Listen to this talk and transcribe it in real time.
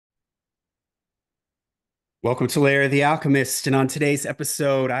Welcome to Lair the Alchemist. And on today's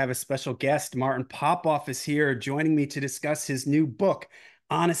episode, I have a special guest. Martin Popoff is here joining me to discuss his new book,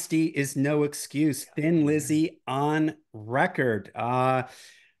 Honesty is No Excuse, Thin Lizzy on Record. I'm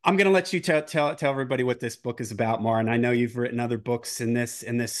going to let you tell everybody what this book is about, Martin. I know you've written other books in this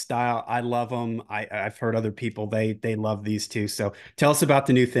style. I love them. I've heard other people, they love these too. So tell us about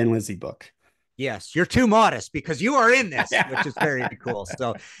the new Thin Lizzy book. Yes, you're too modest because you are in this, which is very cool.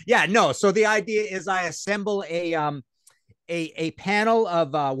 So yeah, no. So the idea is I assemble a panel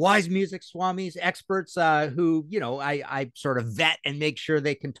of wise music swamis, experts who I sort of vet and make sure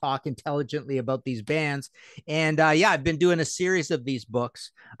they can talk intelligently about these bands. And yeah, I've been doing a series of these books.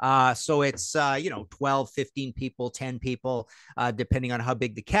 So it's 12, 15 people, 10 people, depending on how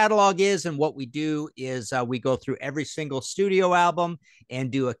big the catalog is. And what we do is we go through every single studio album and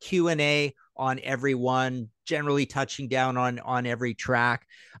do a Q&A on every one, generally touching down on every track.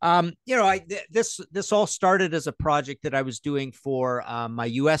 This all started as a project that I was doing for my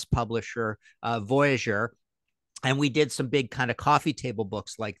U.S. publisher, Voyager. And we did some big kind of coffee table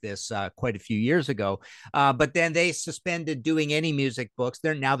books like this quite a few years ago. But then they suspended doing any music books.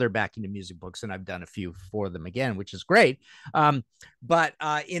 They're back into music books, and I've done a few for them again, which is great. But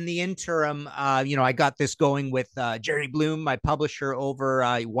in the interim, I got this going with Jerry Bloom, my publisher over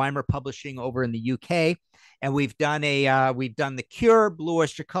Weimer Publishing over in the UK. And we've done The Cure, Blue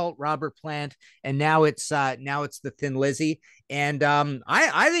Oyster Cult, Robert Plant, and now it's the Thin Lizzy. And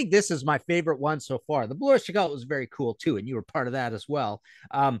I think this is my favorite one so far. The Blue Oyster Cult was very cool too, and you were part of that as well.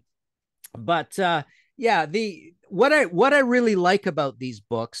 But yeah, the what I really like about these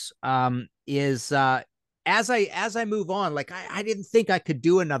books is as I move on, like I didn't think I could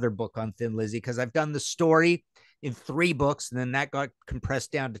do another book on Thin Lizzy because I've done the story in 3 books, and then that got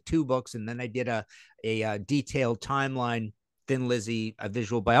compressed down to 2 books, and then I did a detailed timeline Thin Lizzy, a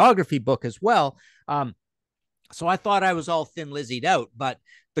visual biography book as well. So I thought I was all Thin Lizzied out. But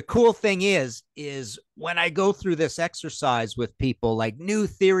the cool thing is when I go through this exercise with people, like new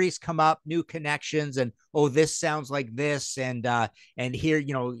theories come up, new connections, and oh, this sounds like this, and here,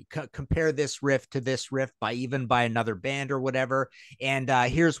 compare this riff to this riff by another band or whatever, and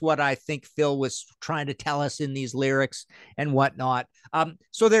here's what I think Phil was trying to tell us in these lyrics and whatnot.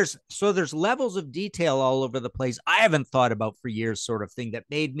 So there's levels of detail all over the place I haven't thought about for years, sort of thing that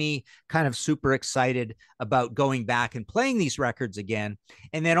made me kind of super excited about going back and playing these records again.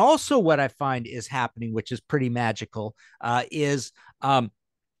 And then also what I find is happening, which is pretty magical, is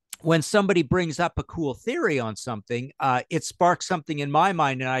when somebody brings up a cool theory on something, it sparks something in my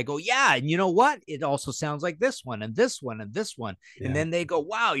mind, and I go, yeah, and you know what? It also sounds like this one and this one and this one. Yeah. And then they go,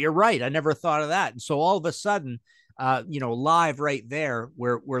 wow, you're right. I never thought of that. And so all of a sudden, live right there,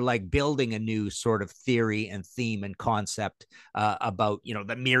 we're like building a new sort of theory and theme and concept about,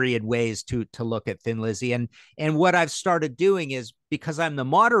 the myriad ways to look at Thin Lizzy. And what I've started doing is, because I'm the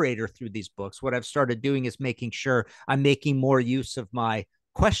moderator through these books, what I've started doing is making sure I'm making more use of my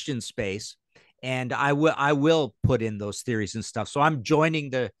question space, and I will put in those theories and stuff. So I'm joining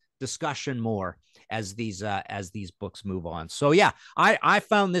the discussion more as these books move on. So yeah, I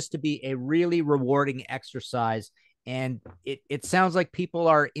found this to be a really rewarding exercise, and it sounds like people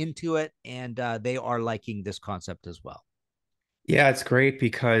are into it, and they are liking this concept as well. Yeah, it's great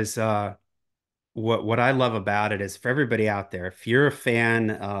because what I love about it is, for everybody out there, if you're a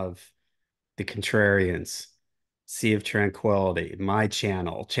fan of the Contrarians, Sea of Tranquility, my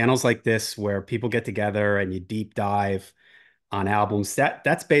channels like this where people get together and you deep dive on albums,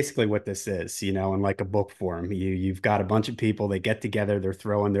 that's basically what this is, in like a book form. You've got a bunch of people, they get together, they're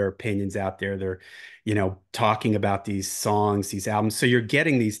throwing their opinions out there, they're, talking about these songs, these albums. So you're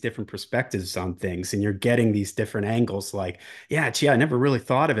getting these different perspectives on things, and you're getting these different angles, like, yeah, gee, I never really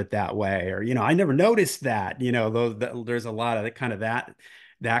thought of it that way, or, I never noticed that, there's a lot of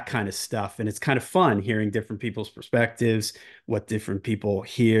that kind of stuff. And it's kind of fun hearing different people's perspectives, what different people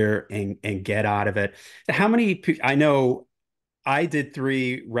hear and get out of it. How many, I know I did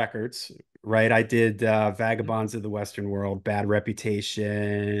 3 records, right? I did Vagabonds of the Western World, Bad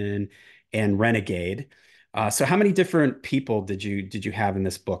Reputation, and Renegade. So how many different people did you have in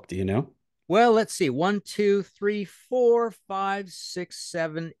this book? Do you know? Well, let's see. 1, 2, 3, 4, 5, 6,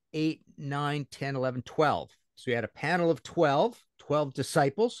 7, 8, 9, 10, 11, 12. So we had a panel of 12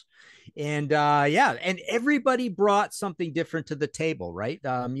 disciples. And yeah, and everybody brought something different to the table, right?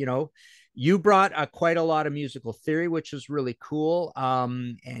 You brought quite a lot of musical theory, which is really cool.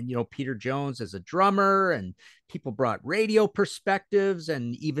 And Peter Jones as a drummer, and people brought radio perspectives,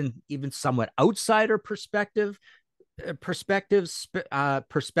 and even somewhat outsider perspectives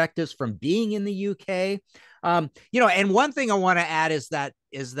from being in the UK. And one thing I want to add is that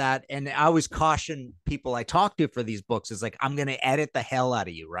and I always caution people I talk to for these books is like, I'm going to edit the hell out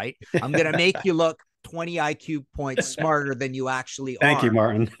of you, right? I'm going to make you look 20 IQ points smarter than you actually Thank you, are.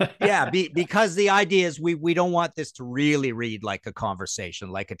 Martin. Yeah, because the idea is we don't want this to really read like a conversation,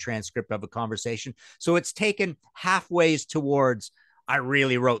 like a transcript of a conversation. So it's taken halfways towards I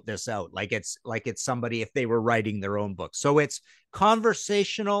really wrote this out, like it's somebody if they were writing their own book. So it's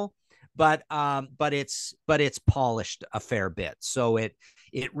conversational, but it's polished a fair bit. So it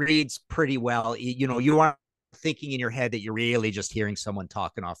reads pretty well. You know, you aren't thinking in your head that you're really just hearing someone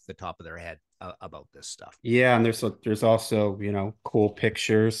talking off the top of their head about this stuff. Yeah, and there's also, cool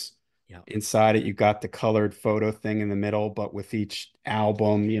pictures Yeah. inside it. You got the colored photo thing in the middle, but with each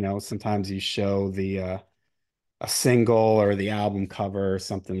album, sometimes you show the a single or the album cover or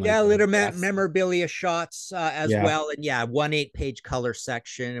something like Yeah, that. little That's memorabilia shots as yeah. well, and yeah, 1 8 page color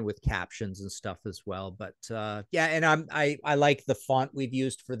section with captions and stuff as well. But yeah, and I like the font we've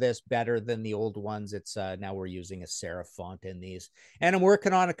used for this better than the old ones. It's now we're using a serif font in these, and I'm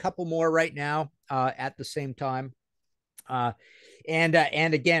working on a couple more right now at the same time. Uh, and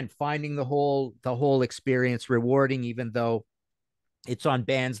again, finding the whole experience rewarding, even though it's on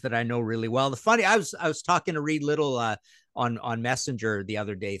bands that I know really well. The funny, I was talking to Reed Little on Messenger the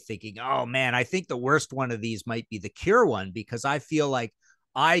other day, thinking, oh man, I think the worst one of these might be the Cure one because I feel like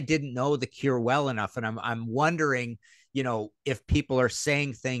I didn't know the Cure well enough, and I'm wondering, if people are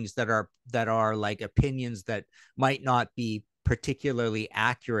saying things that are like opinions that might not be particularly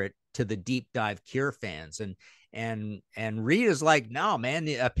accurate to the deep dive Cure fans, and Reed is like, no, man,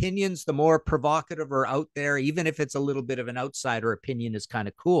 the opinions, the more provocative or out there, even if it's a little bit of an outsider opinion, is kind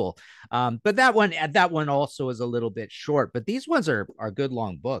of cool. But that one also is a little bit short. But these ones are good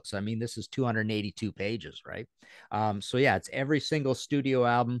long books. I mean, this is 282 pages, right? So yeah, it's every single studio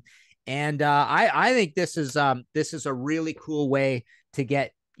album, and I think this is a really cool way to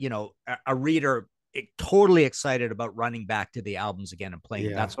get a reader totally excited about running back to the albums again and playing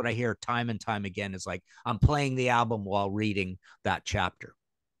them. Yeah. That's what I hear time and time again is like, I'm playing the album while reading that chapter.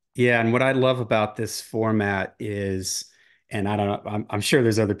 Yeah, and what I love about this format is, and I don't know, I'm sure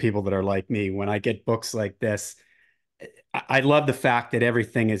there's other people that are like me. When I get books like this, I love the fact that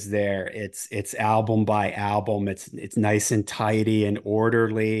everything is there. It's album by album. It's nice and tidy and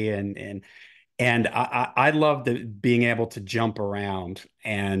orderly, and I love being able to jump around.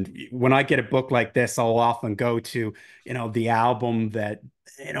 And when I get a book like this, I'll often go to, the album that,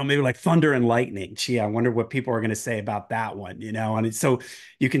 maybe like Thunder and Lightning. Gee, I wonder what people are going to say about that one, And so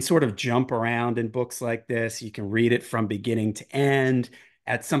you can sort of jump around in books like this. You can read it from beginning to end.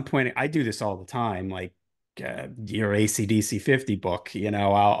 At some point, I do this all the time, like your AC/DC 50 book,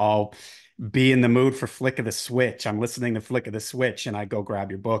 I'll be in the mood for Flick of the Switch. I'm listening to Flick of the Switch, and I go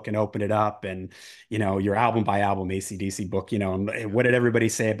grab your book and open it up, and your album by album AC/DC book, and what did everybody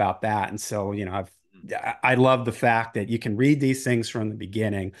say about that? And so, I love the fact that you can read these things from the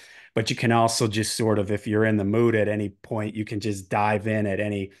beginning, but you can also just sort of, if you're in the mood at any point, you can just dive in at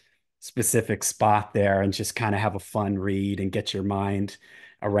any specific spot there and just kind of have a fun read and get your mind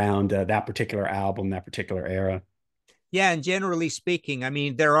around that particular album, that particular era. Yeah, and generally speaking, I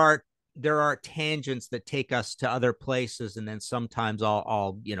mean, there are tangents that take us to other places, and then sometimes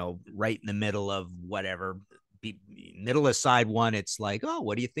I'll right in the middle of whatever, be middle of side one, it's like, oh,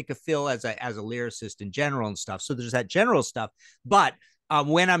 what do you think of Phil as a lyricist in general and stuff. So there's that general stuff, but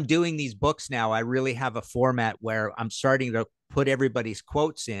when I'm doing these books now, I really have a format where I'm starting to put everybody's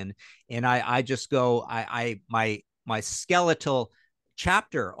quotes in, and I just go, my skeletal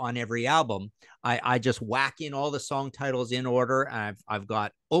chapter on every album, I just whack in all the song titles in order. I've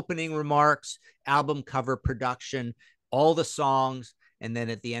got opening remarks, album cover production, all the songs, and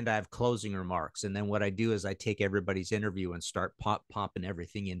then at the end I have closing remarks. And then what I do is I take everybody's interview and start popping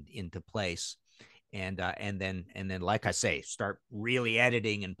everything into place. And then like I say, start really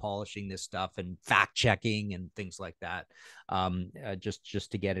editing and polishing this stuff and fact checking and things like that,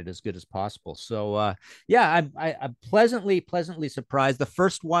 just to get it as good as possible. So yeah, I'm pleasantly surprised. The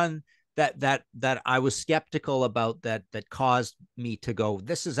first one that I was skeptical about, that caused me to go,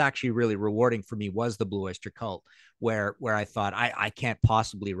 this is actually really rewarding for me, was the Blue Oyster Cult, where I thought I can't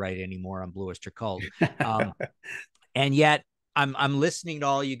possibly write anymore on Blue Oyster Cult. Um, and yet I'm listening to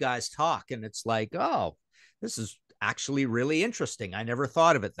all you guys talk, and it's like, oh, this is actually really interesting. I never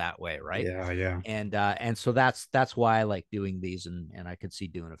thought of it that way, right? Yeah, yeah. And so that's why I like doing these, and I could see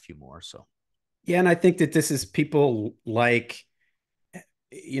doing a few more. So Yeah, and I think that this is people like,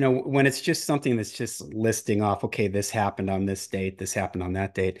 when it's just something that's just listing off, okay, this happened on this date, this happened on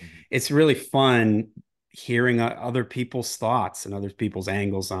that date. mhm. It's really fun hearing other people's thoughts and other people's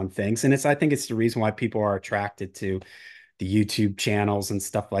angles on things. And I think it's the reason why people are attracted to the YouTube channels and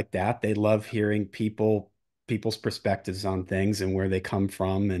stuff like that. They love hearing people's perspectives on things and where they come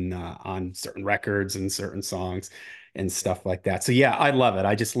from and on certain records and certain songs and stuff like that. So yeah, I love it.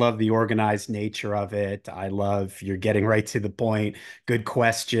 I just love the organized nature of it. I love you're getting right to the point, good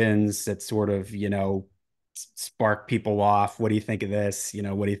questions that sort of, spark people off. What do you think of this?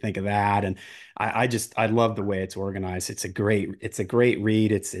 What do you think of that? And I love the way it's organized. It's a great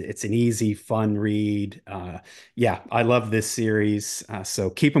read. It's an easy, fun read. Yeah, I love this series. So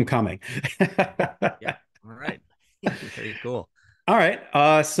keep them coming. Yeah. All right. Very cool. All right.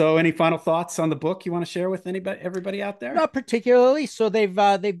 So any final thoughts on the book you want to share with everybody out there? Not particularly. So they've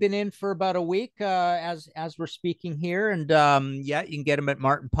been in for about a week as we're speaking here, and yeah, you can get them at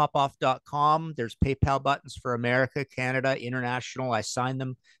martinpopoff.com. There's PayPal buttons for America, Canada, international. I sign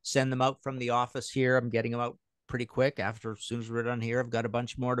them, send them out from the office here. I'm getting them out pretty quick after as soon as we're done here. I've got a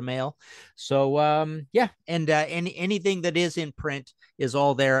bunch more to mail. So yeah, and anything that is in print is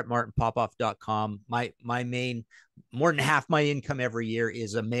all there at martinpopoff.com. My main more than half my income every year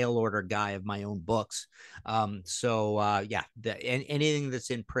is a mail order guy of my own books. Yeah, anything that's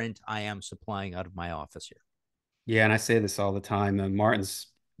in print, I am supplying out of my office here. Yeah, and I say this all the time. Martin's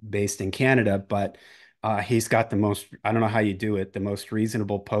based in Canada, but he's got I don't know how you do it, the most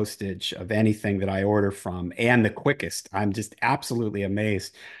reasonable postage of anything that I order from and the quickest. I'm just absolutely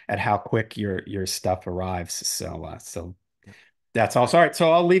amazed at how quick your stuff arrives. So Yep. that's all. All right.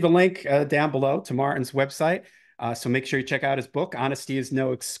 So I'll leave a link down below to Martin's website. So make sure you check out his book, Honesty is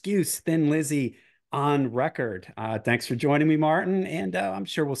No Excuse, Thin Lizzy on Record. Thanks for joining me, Martin. And I'm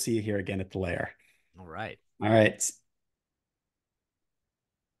sure we'll see you here again at the Lair. All right. All right.